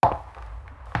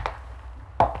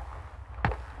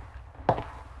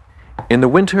In the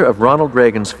winter of Ronald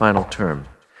Reagan's final term,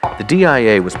 the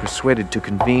DIA was persuaded to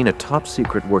convene a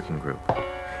top-secret working group.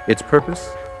 Its purpose?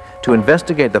 To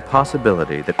investigate the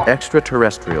possibility that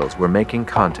extraterrestrials were making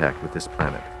contact with this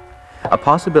planet. A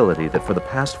possibility that for the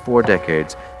past 4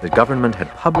 decades, the government had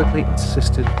publicly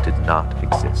insisted did not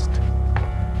exist.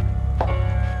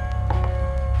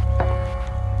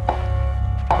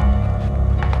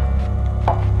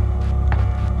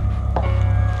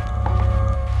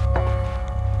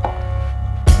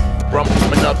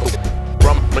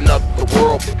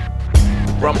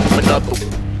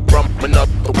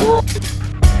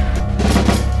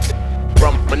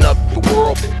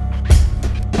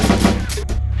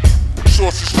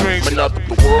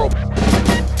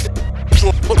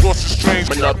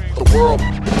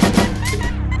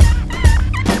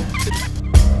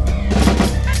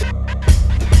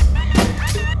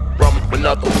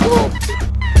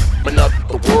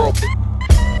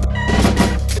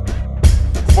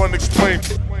 Unexplained.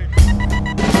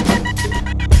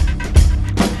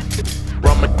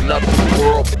 From another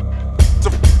world. It's a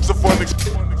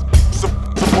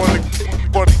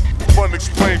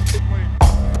unexplained.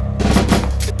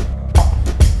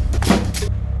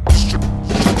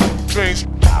 Strange.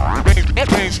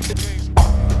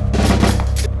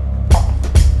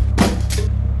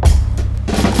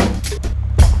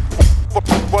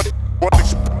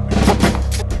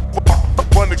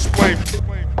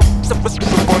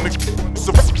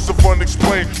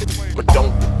 Unexplained. But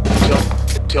don't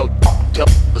tell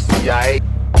the CIA.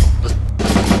 The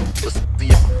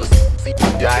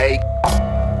CIA.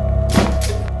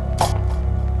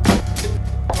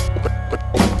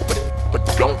 But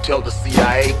don't tell the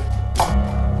CIA.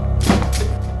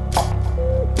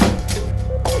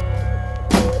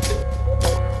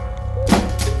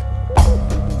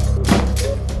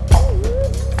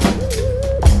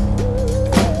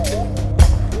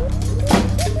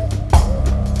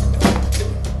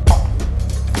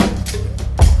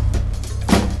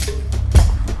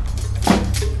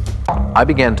 I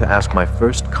began to ask my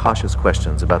first cautious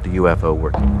questions about the UFO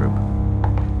working group.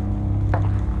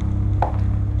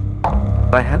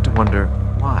 But I had to wonder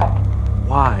why.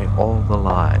 Why all the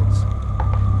lies?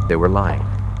 They were lying.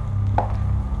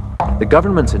 The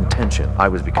government's intention, I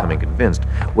was becoming convinced,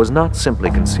 was not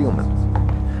simply concealment.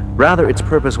 Rather, its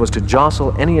purpose was to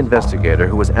jostle any investigator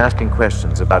who was asking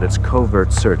questions about its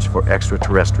covert search for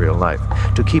extraterrestrial life,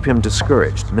 to keep him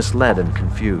discouraged, misled, and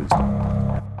confused.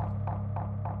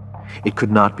 It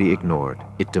could not be ignored.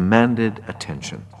 It demanded attention.